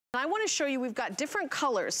I want to show you, we've got different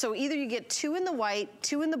colors. So either you get 2 in the white,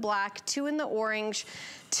 2 in the black, 2 in the orange,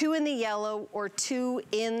 2 in the yellow, or 2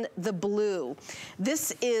 in the blue.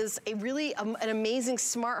 This is a really an amazing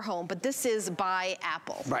smart home, but this is by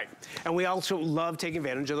Apple. Right. And we also love taking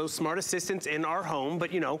advantage of those smart assistants in our home,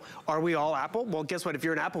 but you know, are we all Apple? Well, guess what? If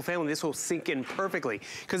you're an Apple family, this will sink in perfectly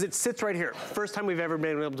because it sits right here. First time we've ever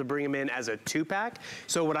been able to bring them in as a 2-pack.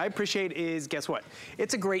 So what I appreciate is, guess what?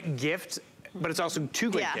 It's a great gift, but it's also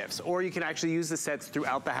 2 great gifts. Or you can actually use the sets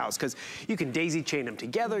throughout the house because you can daisy chain them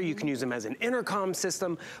together, you can use them as an intercom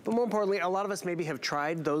system, but more importantly, a lot of us maybe have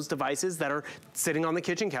tried those devices that are sitting on the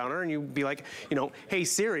kitchen counter and you'd be like, you know, hey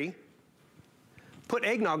Siri, put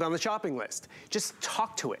eggnog on the shopping list. Just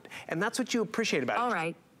talk to it. And that's what you appreciate about it. All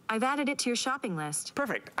right. I've added it to your shopping list.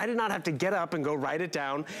 Perfect. I did not have to get up and go write it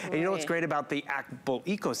down. And you know what's great about the Apple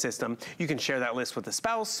ecosystem? You can share that list with a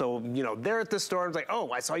spouse. So, you know, they're at the store and it's like,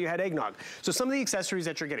 oh, I saw you had eggnog. So some of the accessories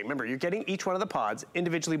that you're getting, remember, you're getting each one of the pods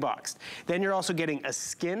individually boxed. Then you're also getting a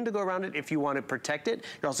skin to go around it if you want to protect it.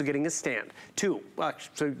 You're also getting a stand. 2.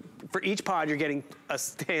 So for each pod, you're getting a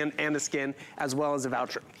stand and a skin as well as a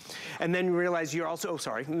voucher. And then you realize you're also,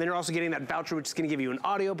 and then you're also getting that voucher, which is going to give you an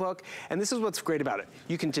audiobook. And this is what's great about it.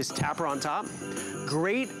 You can just tap her on top.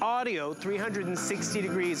 Great audio, 360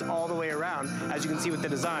 degrees all the way around, as you can see with the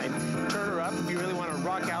design. Turn her up if you really want to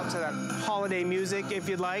rock out to that holiday music if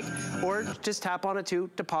you'd like, or just tap on it too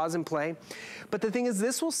to pause and play. But the thing is,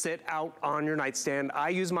 this will sit out on your nightstand. I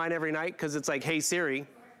use mine every night because it's like, hey Siri,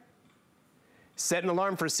 set an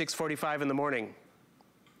alarm for 6:45 in the morning.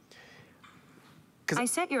 I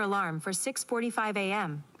set your alarm for 6:45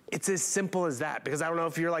 a.m. It's as simple as that, because I don't know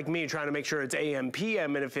if you're like me trying to make sure it's AM,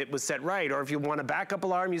 PM, and if it was set right, or if you want a backup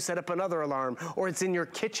alarm, you set up another alarm, or it's in your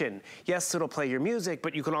kitchen. Yes, it'll play your music,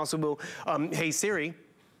 but you can also go, hey Siri,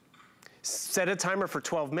 set a timer for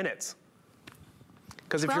 12 minutes.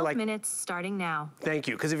 Because if you're like 12 minutes starting now. Thank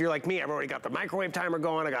you. Because if you're like me, I've already got the microwave timer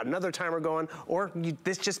going, I got another timer going, or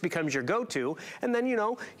this just becomes your go-to, and then you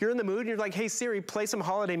know, you're in the mood, and you're like, hey Siri, play some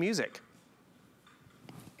holiday music.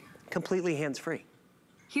 Completely hands-free.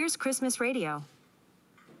 Here's Christmas radio.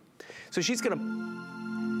 So she's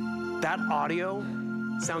gonna, that audio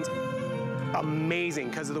sounds amazing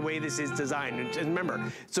because of the way this is designed. And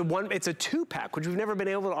remember, it's a 2-pack, which we've never been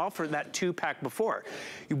able to offer that 2-pack before.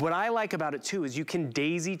 What I like about it too is you can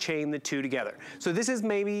daisy chain the 2 together. So this is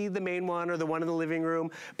maybe the main one or the one in the living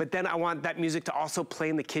room, but then I want that music to also play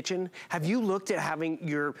in the kitchen. Have you looked at having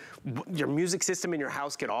your music system in your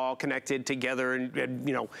house get all connected together and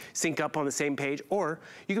you know, sync up on the same page? Or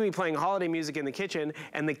you can be playing holiday music in the kitchen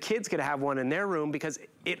and the kids could have one in their room because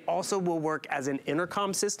it also will work as an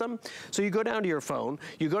intercom system. So you go down to your phone,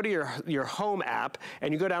 you go to your home app,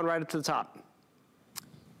 and you go down right up to the top.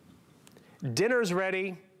 Dinner's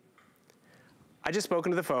ready. I just spoke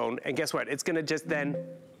into the phone, and guess what? It's gonna just then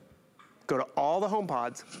go to all the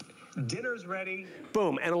HomePods. Dinner's ready.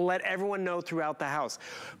 Boom, and it'll let everyone know throughout the house.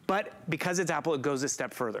 But because it's Apple, it goes a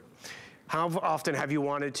step further. How often have you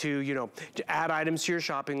wanted to, you know, to add items to your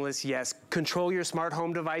shopping list? Yes. Control your smart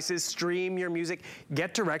home devices, stream your music,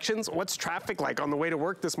 get directions. What's traffic like on the way to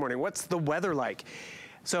work this morning? What's the weather like?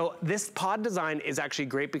 So this pod design is actually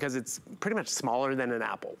great because it's pretty much smaller than an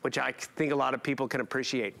Apple, which I think a lot of people can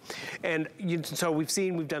appreciate. And so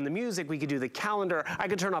we've done the music, we could do the calendar, I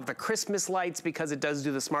could turn off the Christmas lights because it does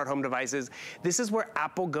do the smart home devices. This is where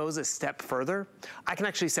Apple goes a step further. I can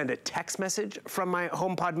actually send a text message from my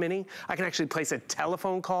HomePod Mini. I can actually place a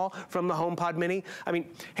telephone call from the HomePod Mini. I mean,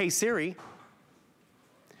 hey Siri,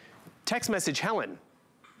 text message Helen.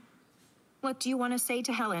 What do you want to say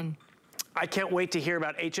to Helen? I can't wait to hear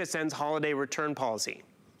about HSN's holiday return policy.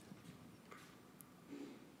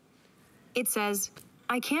 It says,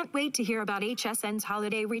 I can't wait to hear about HSN's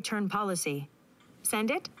holiday return policy.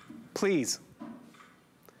 Send it? Please.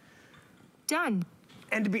 Done.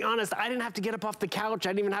 And to be honest, I didn't have to get up off the couch. I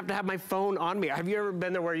didn't even have to have my phone on me. Have you ever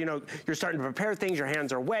been there where, you know, you're starting to prepare things, your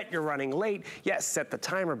hands are wet, you're running late? Yes, set the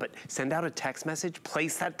timer, but send out a text message,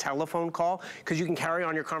 place that telephone call, because you can carry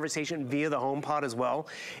on your conversation via the HomePod as well.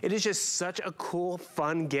 It is just such a cool,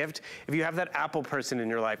 fun gift. If you have that Apple person in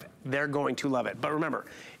your life, they're going to love it. But remember,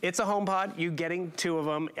 it's a HomePod, you're getting 2 of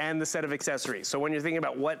them and the set of accessories. So when you're thinking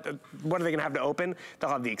about what are they gonna have to open, they'll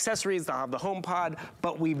have the accessories, they'll have the HomePod,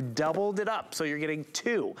 but we've doubled it up. So you're getting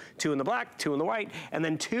two in the black, 2 in the white, and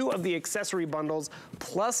then 2 of the accessory bundles,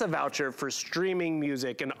 plus a voucher for streaming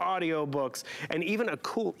music and audiobooks, and even a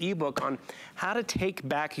cool ebook on how to take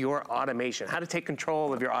back your automation, how to take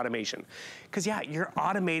control of your automation. Because yeah, you're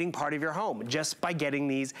automating part of your home just by getting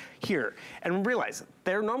these here. And realize,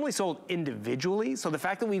 they're normally sold individually, so the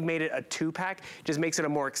fact that we've made it a 2-pack just makes it a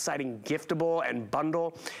more exciting giftable and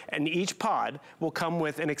bundle, and each pod will come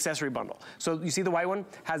with an accessory bundle. So you see the white one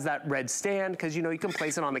has that red stand, because you know, you can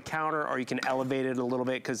place it on the counter or you can elevate it a little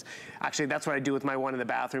bit, because actually that's what I do with my one in the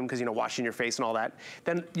bathroom, because you know, washing your face and all that.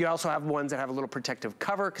 Then you also have ones that have a little protective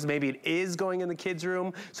cover, because maybe it is going in the kids'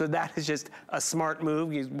 room, so that is just a smart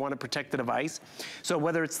move. You want to protect the device. So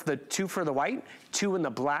whether it's the 2 for the white, 2 in the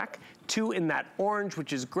black, 2 in that orange,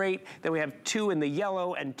 which is great. Then we have 2 in the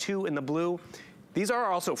yellow and 2 in the blue. These are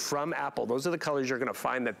also from Apple. Those are the colors you're gonna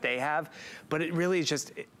find that they have, but it really is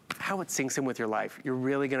just how it sinks in with your life. You're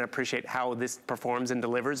really gonna appreciate how this performs and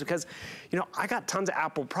delivers, because, you know, I got tons of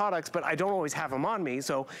Apple products, but I don't always have them on me.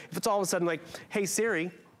 So if it's all of a sudden like, hey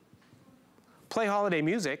Siri, play holiday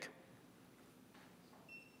music,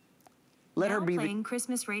 let her be playing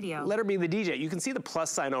Christmas radio. Let her be the DJ. You can see the plus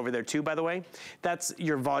sign over there too, by the way. That's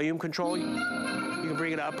your volume control. You can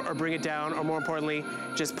bring it up or bring it down, or more importantly,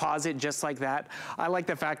 just pause it just like that. I like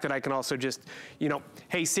the fact that I can also just, you know,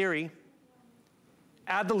 hey Siri,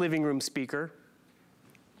 add the living room speaker.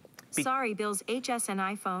 Sorry, Bill's HS and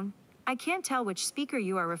iPhone. I can't tell which speaker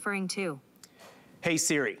you are referring to. Hey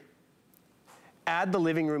Siri, add the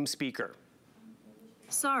living room speaker.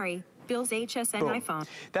 Sorry, Bill's HS and iPhone.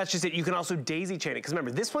 That's just it. You can also daisy chain it, because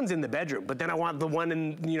remember, this one's in the bedroom, but then I want the one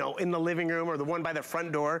in, you know, in the living room, or the one by the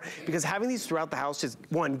front door, because having these throughout the house just,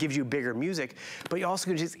 one, gives you bigger music, but you also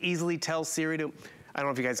can just easily tell Siri to, I don't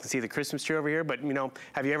know if you guys can see the Christmas tree over here, but you know,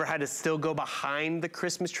 have you ever had to still go behind the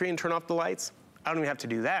Christmas tree and turn off the lights? I don't even have to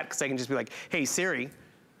do that, because I can just be like, hey Siri,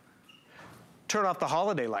 turn off the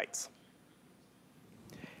holiday lights.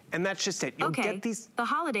 And that's just it. You'll get these. The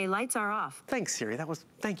holiday lights are off. Thanks, Siri.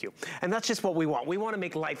 Thank you. And that's just what we want. We want to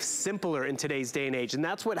make life simpler in today's day and age, and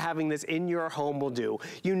that's what having this in your home will do.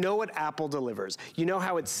 You know what Apple delivers. You know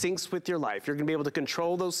how it syncs with your life. You're going to be able to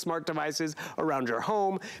control those smart devices around your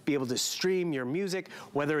home, be able to stream your music,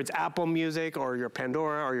 whether it's Apple Music or your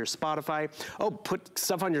Pandora or your Spotify. Oh, put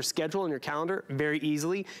stuff on your schedule and your calendar very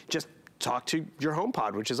easily. Just talk to your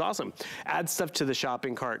HomePod, which is awesome. Add stuff to the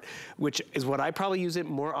shopping cart, which is what I probably use it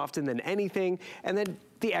more often than anything. And then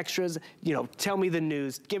the extras, you know, tell me the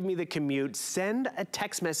news, give me the commute, send a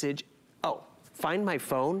text message. Oh, find my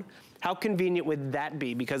phone? How convenient would that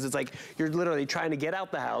be? Because it's like, you're literally trying to get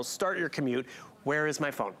out the house, start your commute. Where is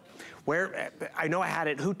my phone? Where, I know I had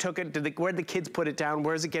it, who took it? Where'd the kids put it down?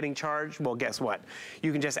 Where's it getting charged? Well, guess what?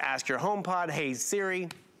 You can just ask your HomePod, hey Siri,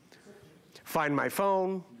 find my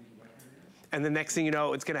phone. And the next thing you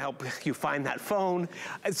know, it's gonna help you find that phone.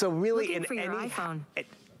 And so really Looking for your iPhone.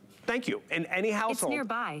 Thank you. In any household. It's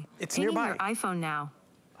nearby. It's Pinging nearby. your iPhone now.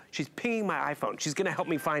 She's pinging my iPhone. She's gonna help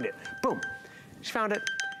me find it. Boom. She found it.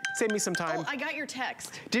 Save me some time. Oh, I got your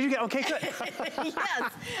text. Did you get, okay, good.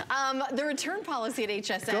 Yes. The return policy at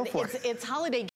HSN, Go for it. It's holiday